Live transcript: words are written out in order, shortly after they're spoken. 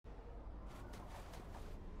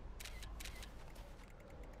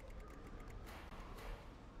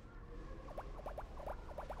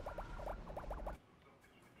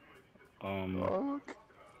Fuck.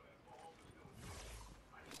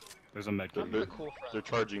 There's a med kit. They're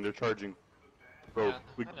charging. They're charging. Bro,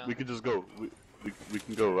 Yeah, we can just go. We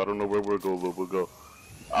can go. I don't know where we'll go, but we'll go.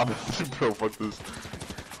 Bro, fuck this.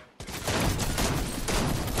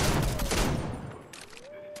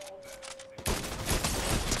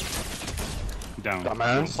 Down.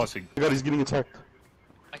 Dumbass. Pussy. Oh god, he's getting attacked.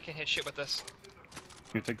 I can't hit shit with this.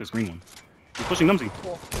 Here, take this green one. You're pushing Numsy.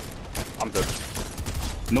 Cool. I'm dead.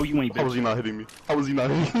 No, you ain't, bitch. How was he not hitting me? How was he not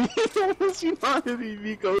hitting me? How was he not hitting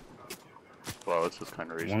me, coach? Wow, that's just kind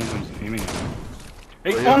of racist. One of them's aiming at me.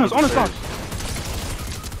 Hey, Oh, yeah, on us, stop!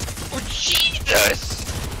 Oh, Jesus!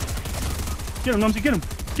 Get him, Numsy, get him!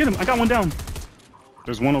 Get him! I got one down!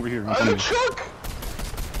 There's one over here. I'm Chuck!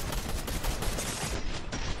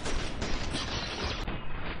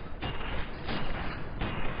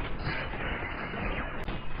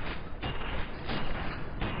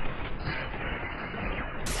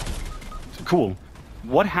 Cool.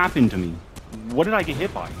 What happened to me? What did I get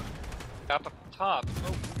hit by? Up top.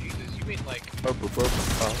 Oh, Jesus, you mean like... Up.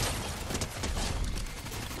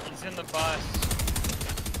 He's in the bus.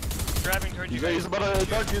 Driving towards you. He's about to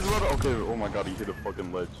attack, Okay, oh my god, he hit a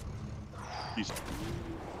fucking ledge. He's...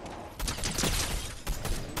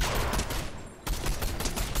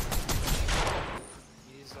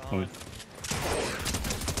 He's on.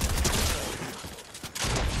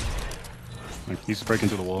 He's breaking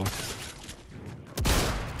through the wall.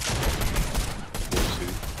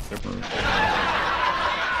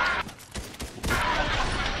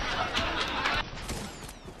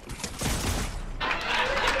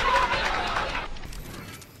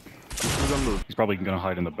 He's probably gonna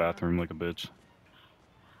hide in the bathroom like a bitch.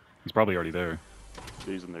 He's probably already there.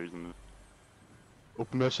 Yeah, he's in there.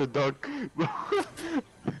 Open that shit, dog.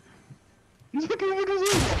 He's looking at his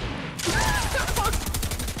legs.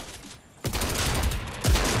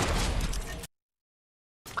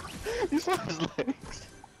 He saw his legs.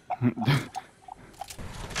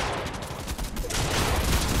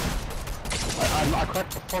 I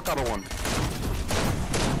cracked the fuck out of one.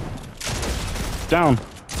 Down.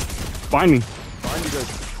 Find me. Find you guys.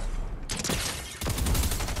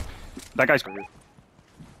 That guy's.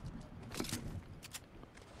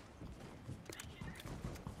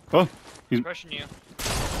 Oh, he's Rushing you.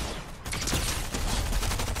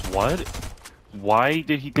 what? Why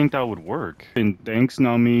did he think that would work? And thanks,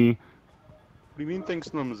 Nami. What do you mean, thanks,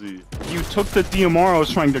 Numsy? You took the DMR I was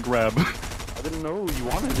trying to grab. I didn't know you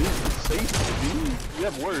wanted it. It's safe, dude. You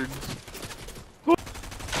have words. I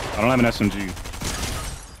don't have an SMG.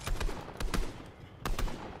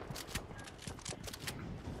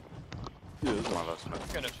 Yeah, this is my last match.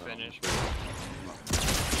 I'm gonna finish.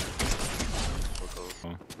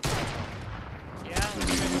 Oh. Yeah, let's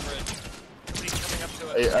go over it. Somebody's coming up to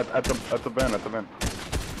us. Hey, at the van.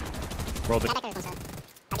 Bro,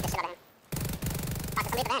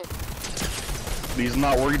 He's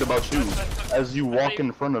not worried about you as you walk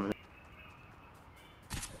in front of him.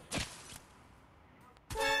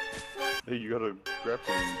 Hey, you gotta grab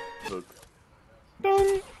him. Look.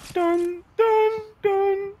 Dun dun dun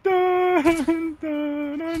dun dun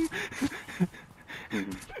dun dun.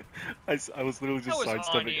 I was literally just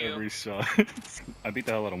sidestepping every shot. I beat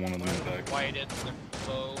the hell out of one of them in the back. Quiet,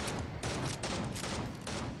 they're low.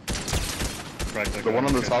 The one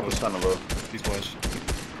on the top is kind of low. He's flash.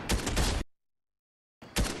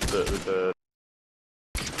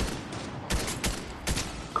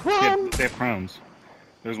 They have crowns.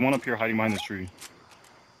 There's one up here hiding behind this tree.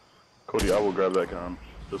 Cody, I will grab that crown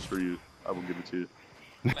just for you. I will give it to you.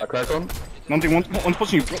 I cracked one. Nothing. One's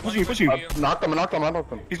pushing you. I knocked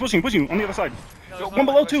him. He's pushing you on the other side. No, one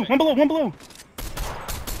below too. One below.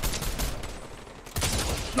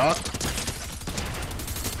 Knock.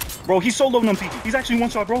 Bro, he's so low, Numpty. He's actually one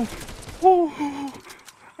shot, bro. Woo.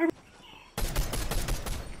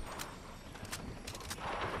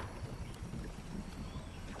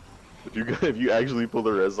 If you actually pull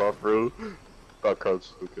the res off, bro. Oh, crouch.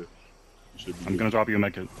 Okay. I'm gonna drop you a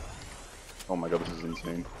medkit. Oh my god, this is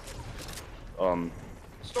insane. Storm.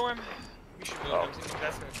 You should move.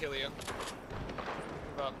 That's gonna kill you.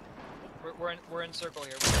 Move up. We're in circle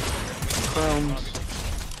here.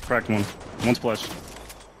 Cracked one. One's flesh.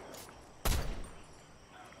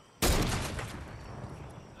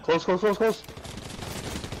 Close.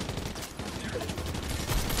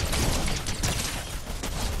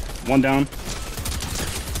 One down.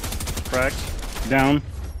 Cracked. Down.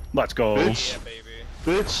 Let's go. Bitch. Yeah,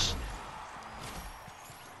 baby. Bitch.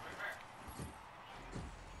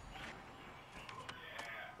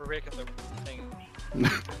 We're raking the thing.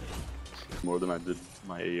 More than I did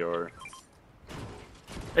my AR.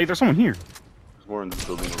 Hey, there's someone here. There's more in this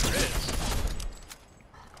building. There is.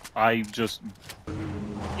 I just...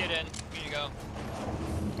 Get in. Here you go.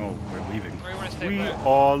 Oh, we're leaving. Or you want to stay We there?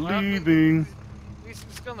 are leaving. He's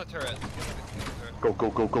still in the turret. He's still in the turret. Go, go,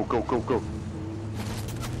 go, go, go, go, go.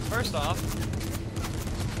 First off,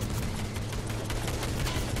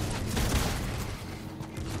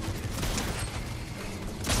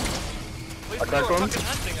 please I cracked one. fucking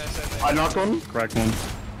hunting us, I think. I knocked one. Cracked one.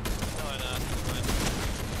 No, no, never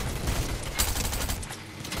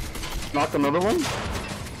mind. Knocked another one.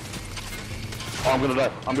 Oh, I'm gonna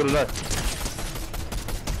die. I'm gonna die.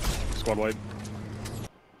 Squad wipe.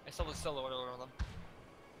 I still one of them.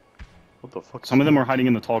 What the fuck? Some of them are hiding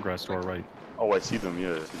in the tall grass to our right. Oh, I see them.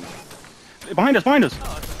 Yeah. Behind us! Behind us! Oh,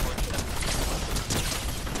 that's unfortunate.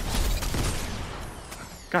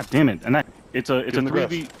 God damn it! And that it's a in the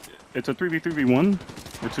 3v. It's a 3v3v1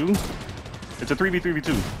 or 2. It's a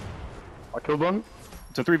 3v3v2. I killed one.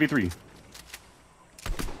 It's a 3v3.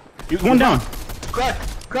 One down. Crack.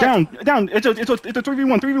 Crack. Down. It's a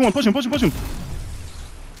 3v1. 3v1. Push him.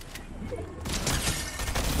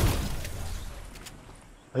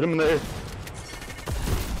 Hit him in the air.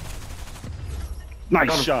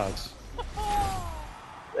 Nice shots.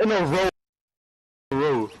 In a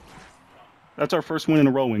row. That's our first win in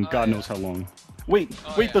a row in God knows how long. Wait,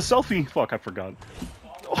 yeah. the selfie. Fuck, I forgot.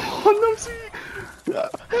 Oh no, see.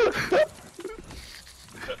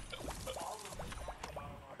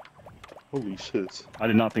 Holy shit. I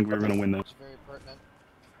did not think we were gonna win this. It's very pertinent.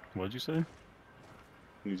 What did you say?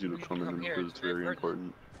 He needs you to come in here, because it's very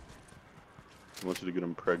important. I want you to get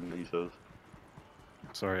him pregnant, he says.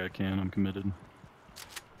 Sorry, I can't. I'm committed.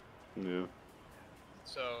 Yeah.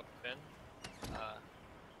 So, Ben,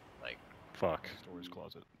 like... Fuck. Storage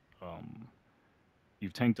closet.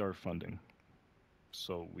 You've tanked our funding,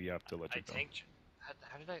 so we have to let you go. tanked...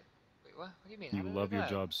 How did I... Wait, what? What do you mean? You love your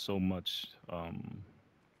job so much,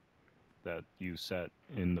 that you sat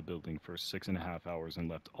in the building for 6.5 hours and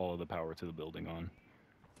left all of the power to the building on.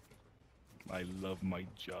 I love my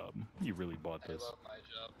job. You really bought this. I love my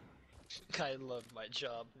job. I love my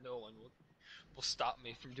job. No one will stop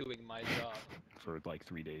me from doing my job. For like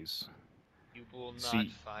 3 days. You will not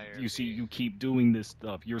fire me. You see, you keep doing this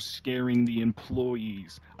stuff. You're scaring the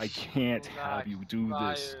employees. I can't have you do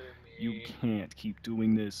this. You can't keep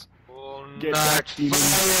doing this. Get back, demon.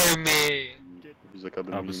 Fire me! He's like, I've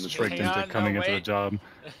been I was meaning to tricked tell you. into coming into the job.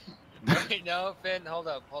 Wait, no, Finn, hold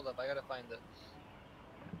up, I gotta find it.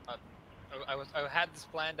 I had this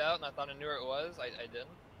planned out and I thought I knew where it was. I didn't.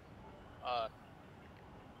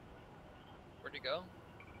 Where'd it go?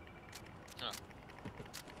 Oh.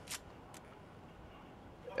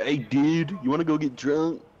 Hey, dude, you wanna go get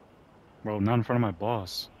drunk? Bro, not in front of my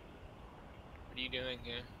boss. What are you doing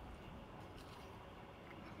here?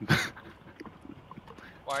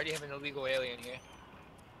 Why do you have an illegal alien here?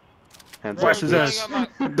 Blast his ass.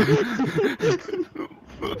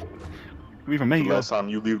 We from Mexico. Last time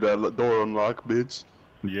you leave that door unlocked, bitch.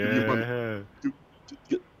 Yeah.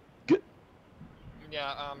 Get.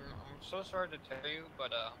 Yeah, I'm so sorry to tell you,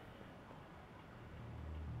 but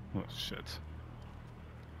Oh shit.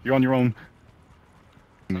 You're on your own.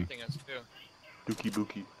 something has to do. Dookie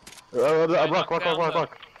bookie. I Rock. knocked down the-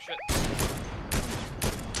 Shit.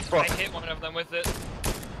 Fuck. I hit one of them with it.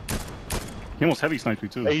 He almost heavy sniped me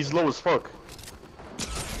too. Hey, he's low as fuck.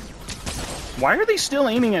 Why are they still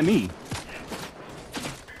aiming at me?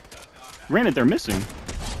 Granted, they're missing.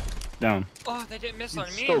 Down. Oh, they didn't miss on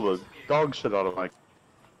me. Still the dog shit out of Mike.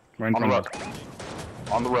 Right in On the front rock. of us.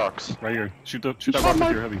 On the rocks. Right here. Shoot that rock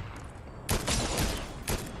with your heavy.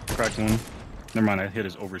 Cracked one. Never mind, I hit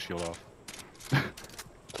his overshield off.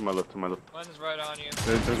 To my left. One's right on you.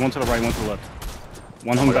 There's one to the right, one to the left.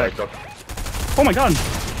 One hung back. Duck. Oh my god!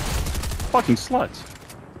 Fucking slut.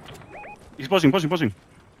 He's pushing.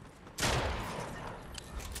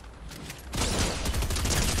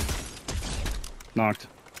 Knocked.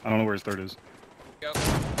 I don't know where his third is. Go.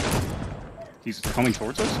 He's coming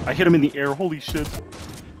towards us? I hit him in the air, holy shit.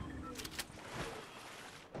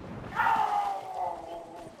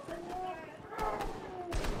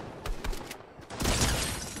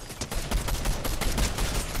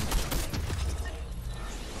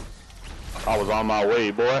 I was on my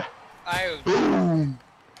way, boy.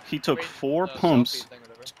 He took 4 the pumps, selfie thing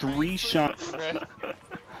or whatever. 3 shots. Right.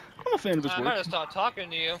 I'm a fan of his I might work. have stopped talking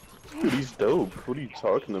to you. Dude, he's dope. What are you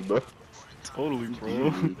talking about? Totally,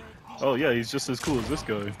 bro. Oh yeah, he's just as cool as this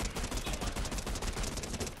guy.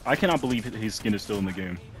 I cannot believe his skin is still in the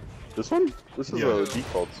game. This one? This is Yeah. a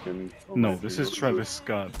default skin. No, this is Travis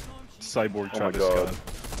Scott. Cyborg Oh my Travis god.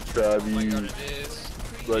 Scott. Oh my god, Travis. it is.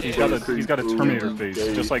 Like, He's got a Terminator Ooh, face,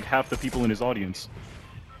 gay. just like half the people in his audience.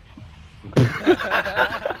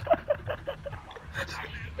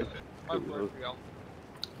 Alright, where we go?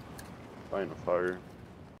 Find a fire.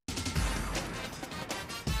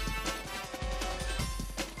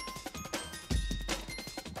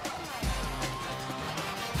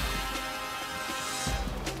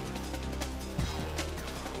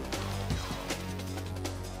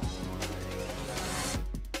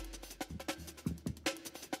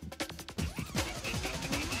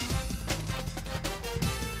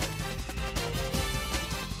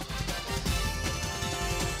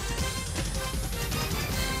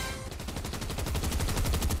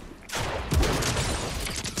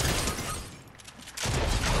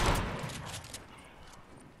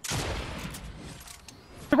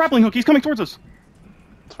 The grappling hook, he's coming towards us.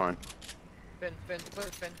 It's fine. Finn.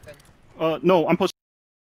 No, I'm pushing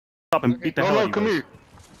up and Okay. beat the hell out of you come guys. here.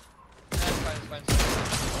 That's fine.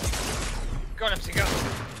 Go, MC, go.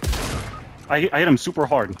 I hit him super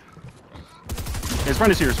hard. His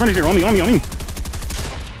friend is here, on me.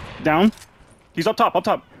 Down. He's up top.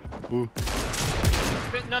 Ooh.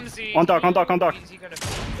 Finn, Numsy. On dock. Is he gonna...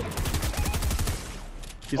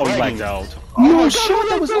 He's Oh, he lagging. lagged out. Oh No my shot, God,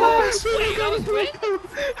 that was last! Wait, that was win? Oh,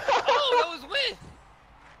 that was win!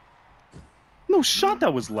 No shot,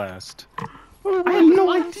 that was last. I had no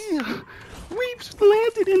idea. We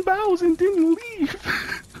landed in bows and didn't leave.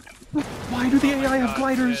 Why do the AI have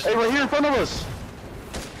gliders? Hey, right here in front of us!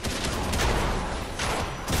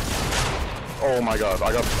 Oh my god,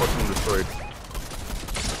 I got fucking destroyed.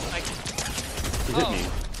 He hit me.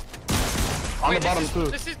 On Wait, the bottom too.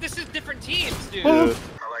 This is different teams, dude. Oh.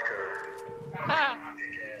 Ah.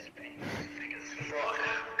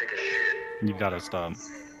 You've got to stop.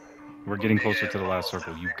 We're getting closer to the last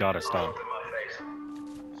circle. You've got to stop.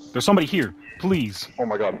 There's somebody here. Please. Oh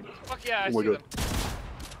my god. Fuck yeah, I Oh my see god. them.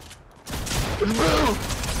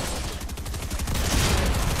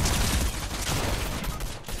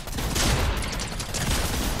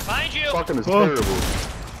 Find you! Fucking is Oh. terrible.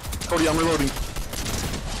 Cody, I'm reloading.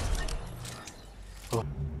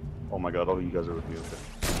 Oh my god, all of you guys are with me, okay.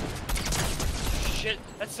 Shit,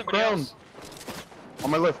 that's somebody Crown. else. On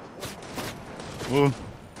my left. Oh.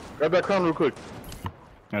 Grab that crown real quick.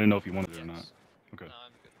 I didn't know if you wanted it or not. Okay. No,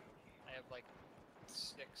 I'm good. I have like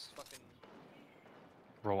 6 fucking...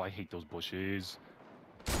 Bro, I hate those bushes.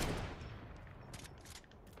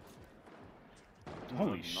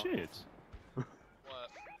 Holy No. shit. What?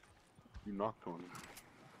 You knocked one.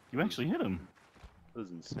 You actually hit him. That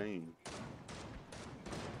is insane.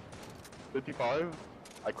 55?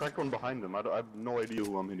 I cracked one behind him. I have no idea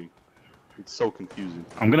who I'm hitting. It's so confusing.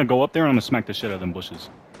 I'm gonna go up there and I'm gonna smack the shit out of them bushes.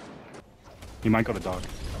 He might go to dog.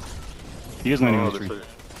 He is landing on the tree.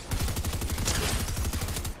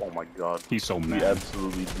 Oh my god. He's so He mad.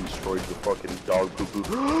 absolutely destroyed the fucking dog poo poo. You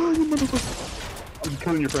motherfucker. I'm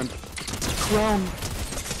killing your friend. Crown.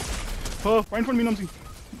 Oh, right in front of me, Numsy.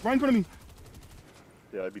 Right in front of me.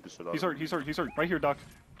 Yeah, I beat the shit out He's of hurt, him. he's hurt. Right here, Doc.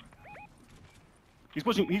 He's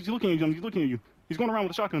pushing, he's looking at you, he's looking at you. He's going around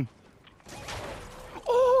with a shotgun.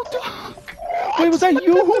 Oh, Doc! Wait, was that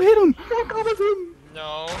you? Who hit him?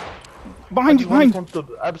 No. Behind you, behind! The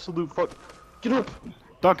absolute fuck. Get up!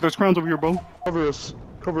 Doc, there's crowns over here, bro. Cover us,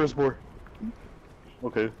 boy.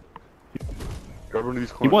 Okay. Grab one of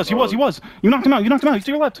these corners. He was. You knocked him out, he's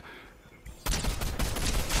to your left.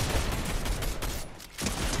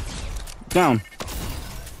 Down.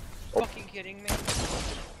 Fucking kidding me?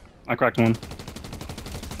 I cracked one.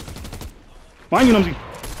 Behind you, Numsy.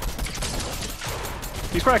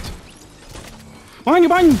 He's cracked. Behind you!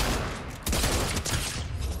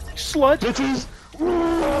 Slut! Bitches!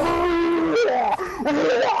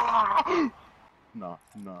 Nah.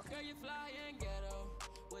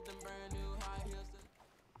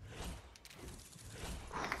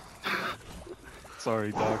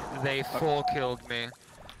 Sorry, Doc. They full killed me.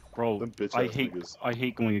 Bro, Them bitch I ass hate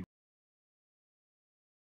niggas. going